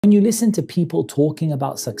When you listen to people talking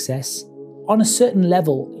about success, on a certain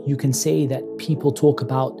level, you can say that people talk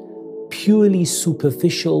about purely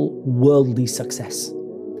superficial worldly success.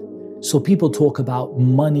 So people talk about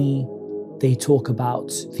money, they talk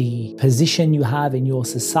about the position you have in your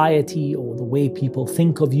society or the way people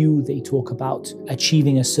think of you. They talk about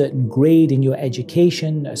achieving a certain grade in your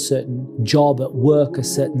education, a certain job at work, a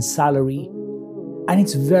certain salary. And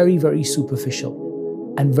it's very, very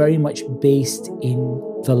superficial and very much based in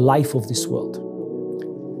the life of this world.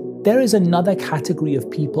 There is another category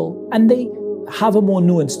of people, and they have a more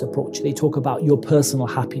nuanced approach. They talk about your personal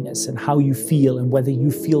happiness and how you feel and whether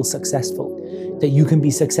you feel successful, that you can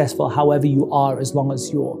be successful however you are as long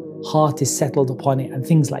as your heart is settled upon it and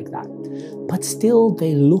things like that. But still,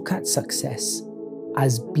 they look at success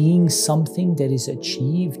as being something that is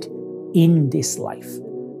achieved in this life.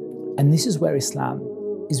 And this is where Islam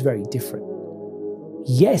is very different.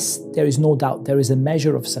 Yes, there is no doubt there is a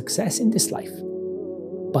measure of success in this life,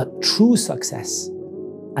 but true success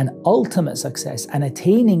and ultimate success and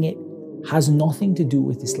attaining it has nothing to do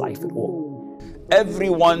with this life at all.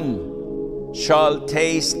 Everyone shall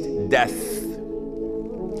taste death,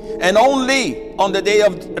 and only on the day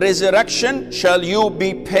of resurrection shall you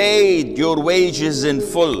be paid your wages in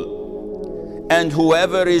full. And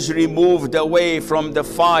whoever is removed away from the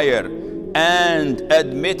fire and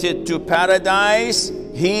admitted to paradise,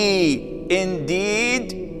 he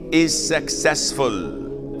indeed is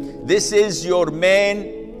successful. This is your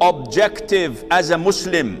main objective as a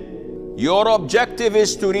Muslim. Your objective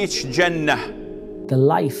is to reach Jannah. The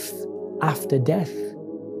life after death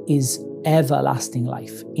is everlasting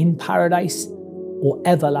life in paradise or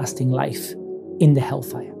everlasting life in the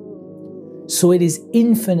hellfire. So it is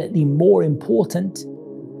infinitely more important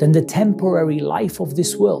than the temporary life of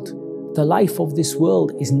this world. The life of this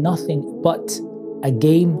world is nothing but a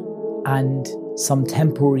game and some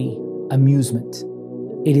temporary amusement.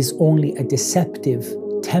 It is only a deceptive,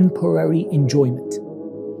 temporary enjoyment.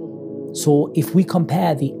 So if we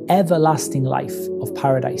compare the everlasting life of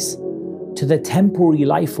paradise to the temporary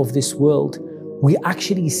life of this world, we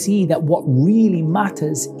actually see that what really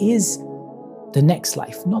matters is the next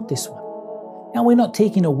life, not this one. Now, we're not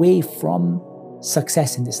taking away from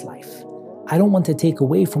success in this life. I don't want to take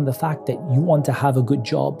away from the fact that you want to have a good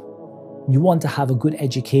job, you want to have a good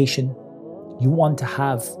education, you want to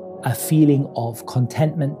have a feeling of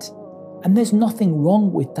contentment, and there's nothing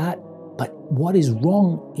wrong with that. But what is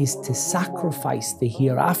wrong is to sacrifice the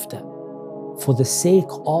hereafter for the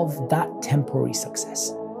sake of that temporary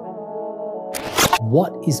success.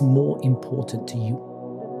 What is more important to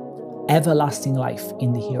you? Everlasting life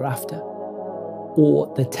in the hereafter,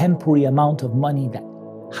 or the temporary amount of money that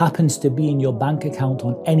happens to be in your bank account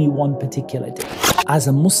on any one particular day? As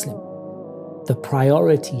a Muslim, the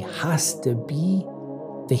priority has to be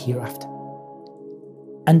the hereafter.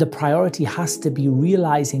 And the priority has to be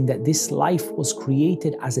realizing that this life was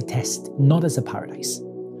created as a test, not as a paradise.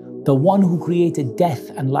 The one who created death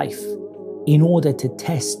and life in order to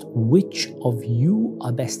test which of you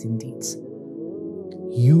are best in deeds.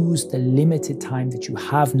 Use the limited time that you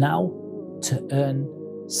have now to earn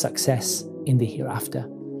success in the hereafter.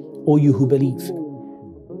 O you who believe,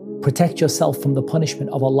 protect yourself from the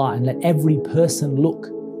punishment of Allah and let every person look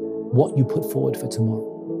what you put forward for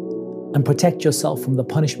tomorrow. And protect yourself from the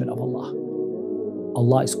punishment of Allah.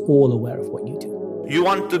 Allah is all aware of what you do. You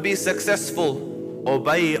want to be successful?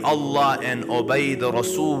 Obey Allah and obey the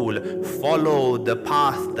Rasul. Follow the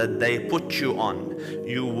path that they put you on.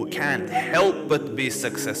 You can't help but be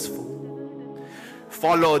successful.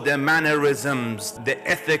 Follow the mannerisms, the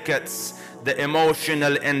etiquettes, the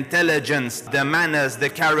emotional intelligence, the manners, the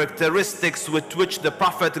characteristics with which the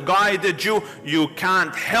Prophet guided you. You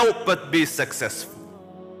can't help but be successful.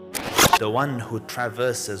 The one who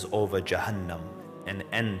traverses over Jahannam and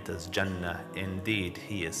enters Jannah, indeed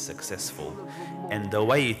he is successful. And the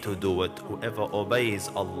way to do it, whoever obeys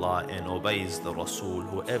Allah and obeys the Rasul,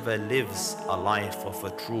 whoever lives a life of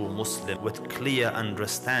a true Muslim with clear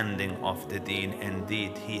understanding of the deen,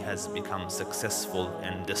 indeed he has become successful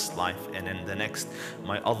in this life and in the next.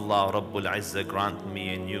 May Allah Rabbul Izzah grant me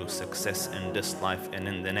and you success in this life and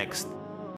in the next.